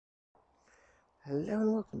Hello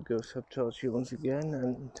and welcome to Sabotage once again,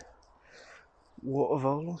 and water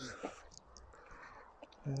voles.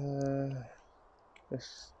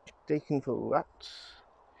 Mistaken for rats.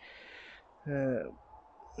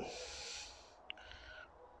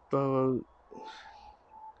 Burrow.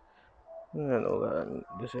 I don't know that.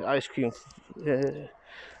 There's an ice cream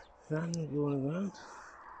van going around.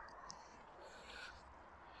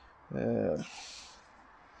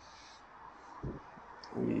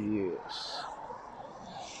 Yes.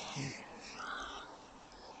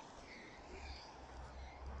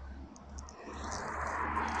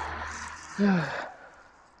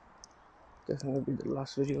 Definitely be the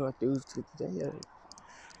last video I do today, I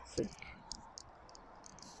think.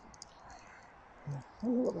 I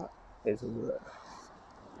don't know what that is over there.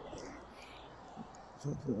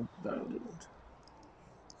 Something abandoned.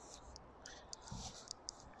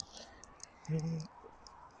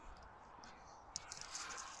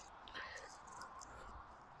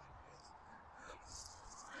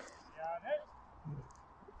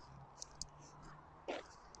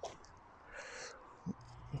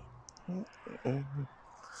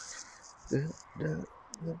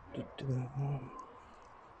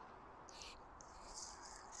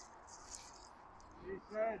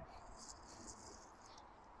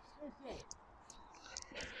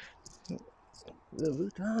 The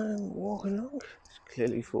route I'm walking along is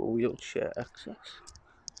clearly for wheelchair access.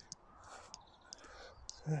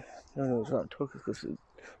 No one knows how to talk because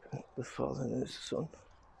the father and his son.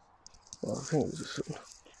 Well, I think it was his son.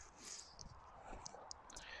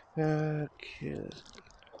 Okay.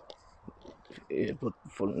 Earbud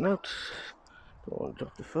falling out. Don't want to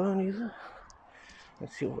drop the phone either.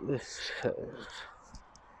 Let's see what this says.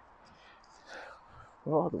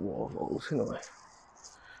 What are the water voles anyway?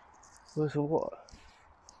 Where's the water?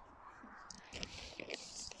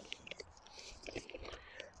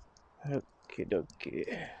 Okie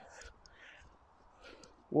dokie.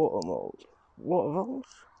 Water mold. Water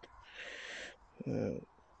voles?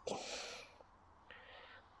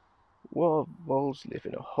 Water voles live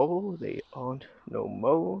in a hole. They aren't no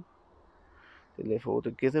more. They live all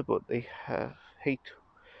together, but they hate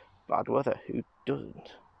bad weather. Who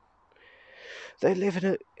doesn't? They live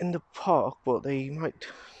in the park, but they might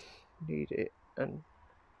need an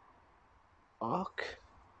arc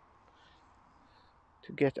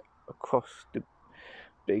to get across the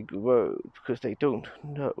big road because they don't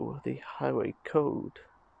know the highway code.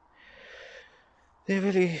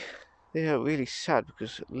 They are really sad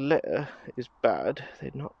because litter is bad.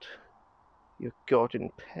 They're not your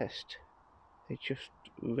garden pest. They just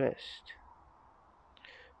rest.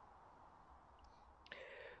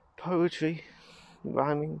 Poetry,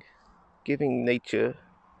 rhyming, giving nature,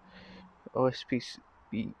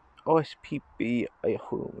 OSPB a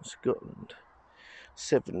home, Scotland.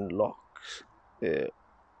 7 Locks,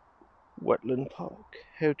 Wetland Park,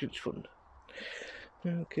 Heritage Fund.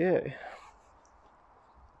 Okay.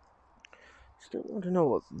 Still want to know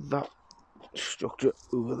what that structure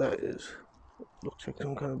over there is. Looks like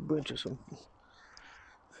some kind of bridge or something.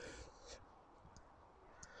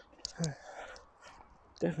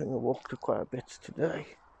 Definitely walked quite a bit today.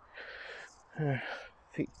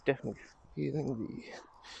 Feet definitely feeling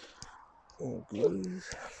the blues.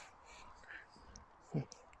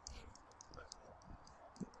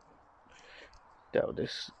 Doubt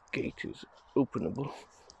this gate is openable.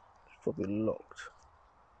 It's probably locked.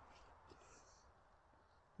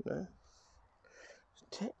 No.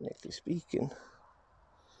 Technically speaking,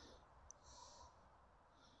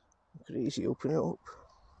 I could easily open it up.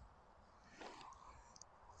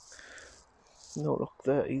 No lock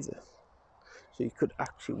there either. So you could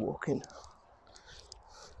actually walk in.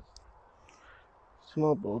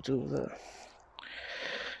 Small boards over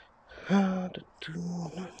there.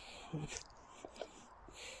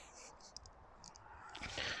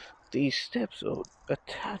 These steps are a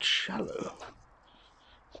tad shallow.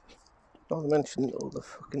 Not to mention all the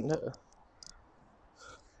fucking litter.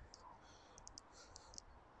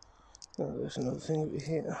 Oh, there's another thing over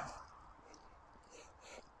here.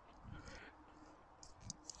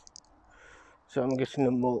 So I'm guessing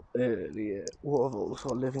the water voles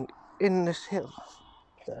are living in this hill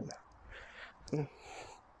then.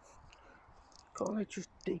 Can't I just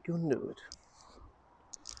dig under it?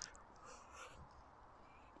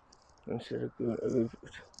 Instead of going over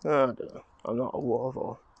it. I don't know. I'm not a water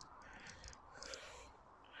vole.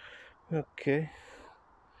 Okay.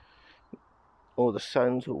 All the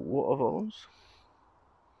sounds of water voles.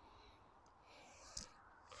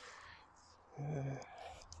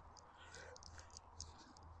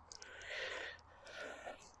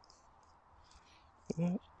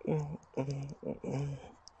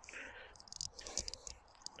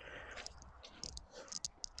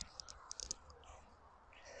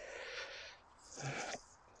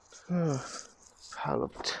 Pile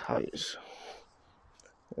of tyres.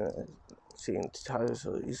 Seeing tyres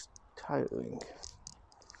is tiring.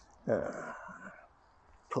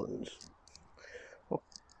 Puns.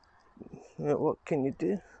 What can you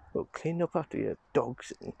do? Well, clean up after your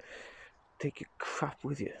dogs and take your crap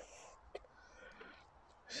with you.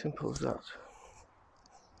 Simple as that.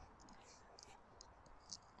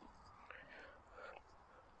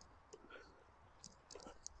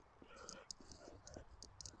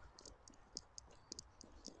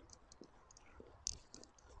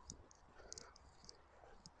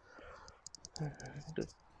 That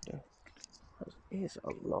is a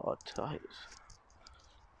lot of tyres.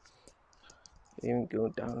 Even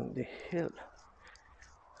going down the hill.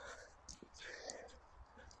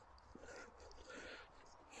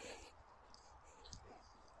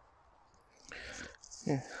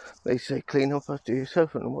 Yeah. They say clean up after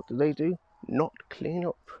yourself, and what do? Not clean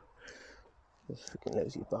up. Those freaking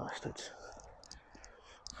lazy bastards.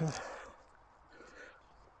 Some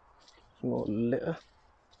more litter.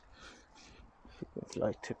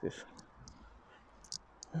 Fly tippers.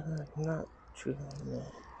 Not true.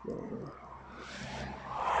 No.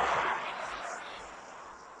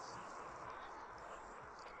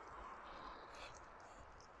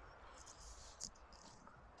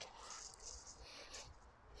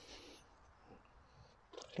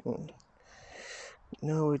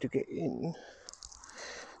 No way to get in.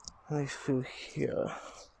 Nice through here.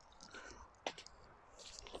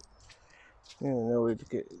 Yeah, no way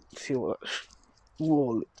to see what that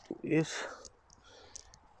wall is.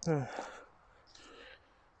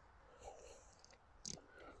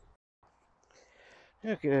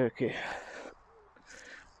 Okay.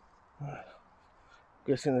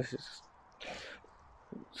 Guessing this is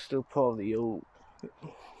still part of the old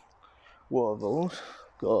water voles.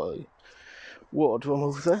 Got a water drum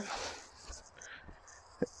over there.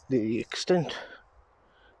 The extent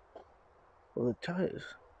of the tyres.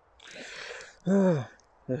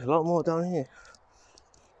 There's a lot more down here.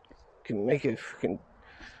 Can make a freaking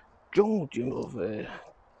jungle gym of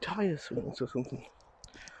tyre swings or something.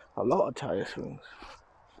 A lot of tyre swings.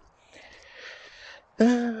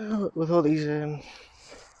 With all these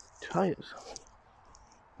tyres.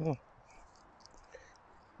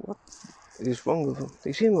 What is wrong with them?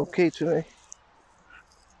 They seem okay to me.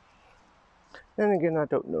 Then again, I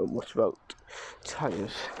don't know much about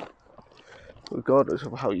tyres, regardless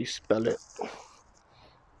of how you spell it.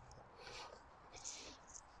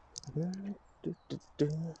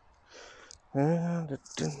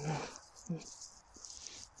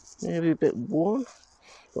 Maybe a bit worn,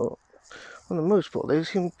 but on the most part, they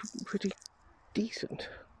seem pretty decent.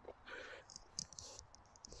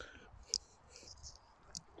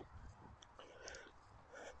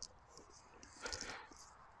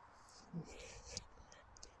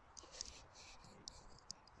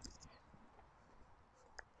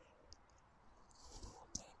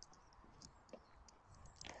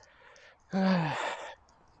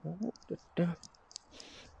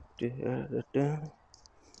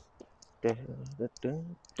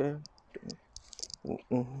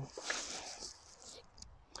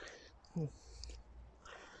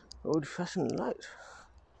 Old-fashioned light,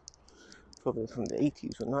 probably from the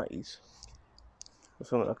 80s or 90s, or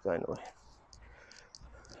something like that anyway.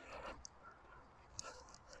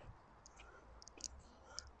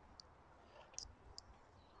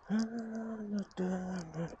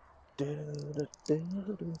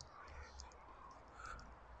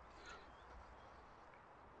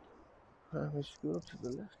 Let's go to the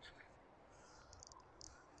left.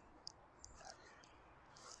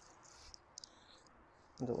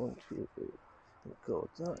 I don't want to record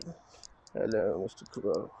that. Hello, Mr.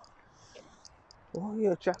 Crow. Oh,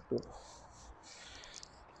 yeah, jackdaw.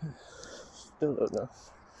 Still don't know.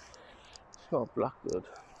 It's not a blackbird.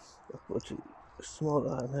 Blackbirds are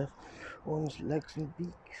smaller and have one's legs and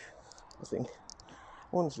beaks, I think.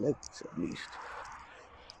 One's legs, at least.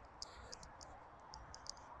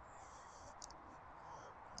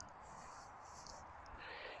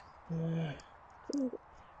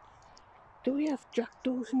 Do we have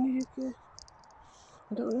jackdaws in the UK?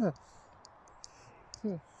 I don't know.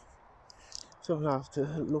 Something I have to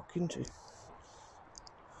look into.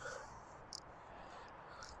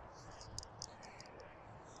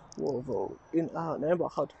 Water vole in our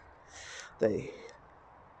neighbourhood. The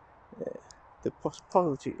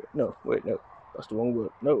prosperity. No, wait, no, that's the wrong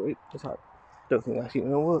word. No, wait, that's not. Don't think that's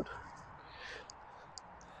even a word.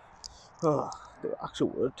 The actual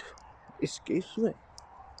word escapes me.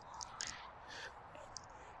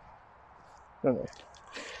 Anyway,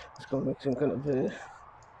 I was gonna make some kind of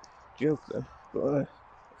joke then, but I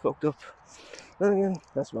fucked up. Then again,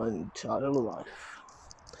 that's my entire life.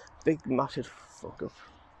 Big massive fuck up.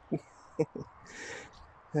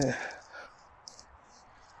 Yeah.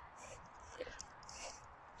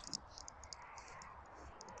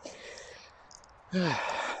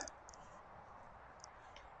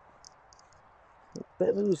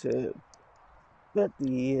 Bet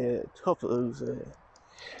the top of those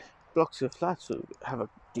blocks of flats will have a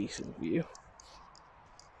decent view.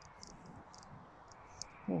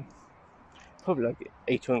 Probably like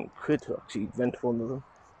 800 quid to actually rent one of them.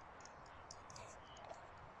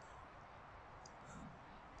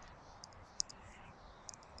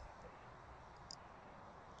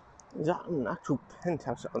 Is that an actual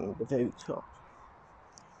penthouse on the very top?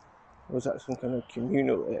 Or is that some kind of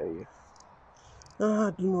communal area?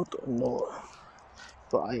 I do not know.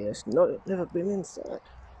 But I have never been inside.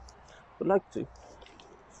 Would like to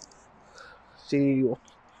see what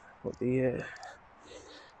the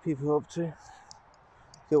people are up to.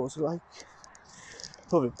 See what it's like.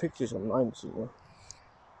 Probably pictures online somewhere.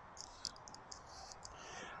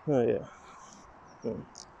 Oh yeah.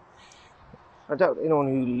 I doubt anyone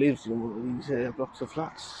who lives in one of these blocks of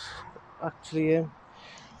flats actually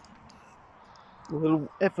will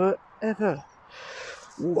ever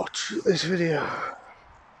watch this video.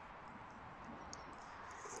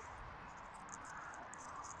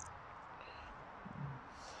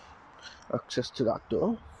 Access to that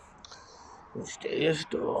door. The stairs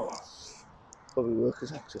door. Probably work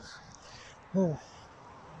as access. Might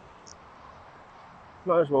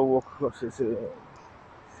as well walk across this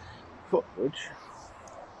footbridge.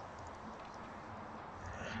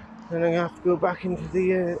 Then I have to go back into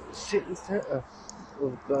the city centre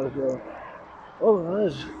of Glasgow.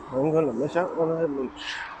 Otherwise, I'm going to miss out on our lunch.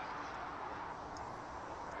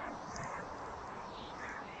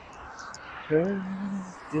 I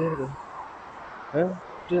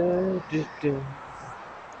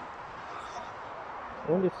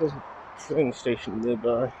wonder if there's a train station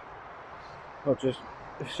nearby. If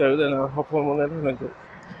so, then I'll hop on one of them and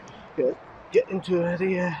get into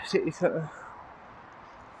the city centre.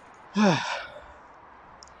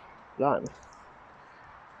 Blimey.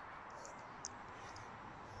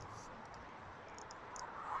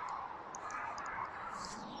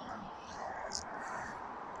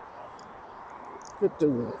 Could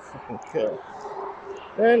do a fucking kill.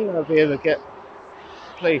 Then I'll be able to get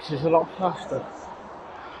places a lot faster.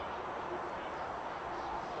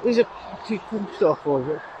 Is it actually fun stuff, or is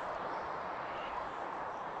it?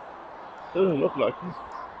 Doesn't look like it.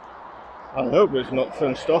 I hope it's not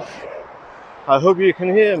fun stuff. I hope you can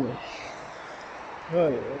hear me. Oh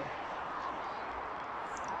yeah.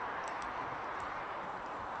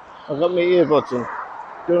 I've got my earbuds in.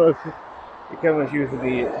 Don't know if the camera's using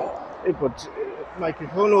the earbuds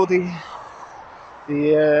microphone or the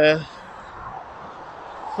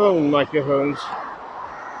phone microphones.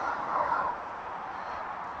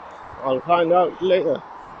 I'll find out later.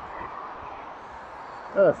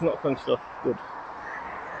 Oh, it's not fun stuff. Good.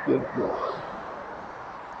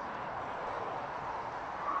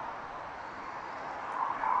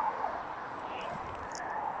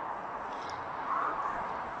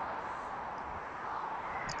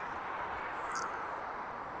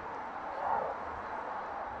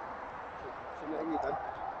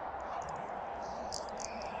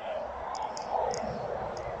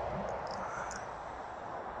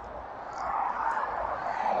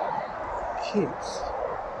 Kids,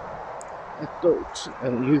 adults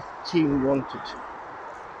and youth team wanted.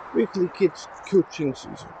 Weekly kids coaching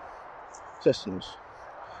sessions.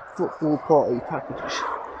 Football party packages.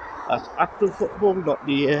 That's actual football, not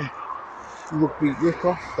the rugby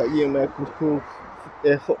rip-off that you Americans call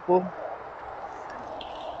football.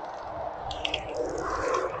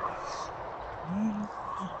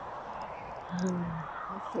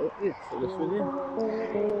 That's it for this video.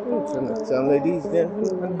 Until next time, ladies and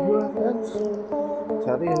gentlemen, and who are friends,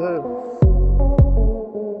 tally ho.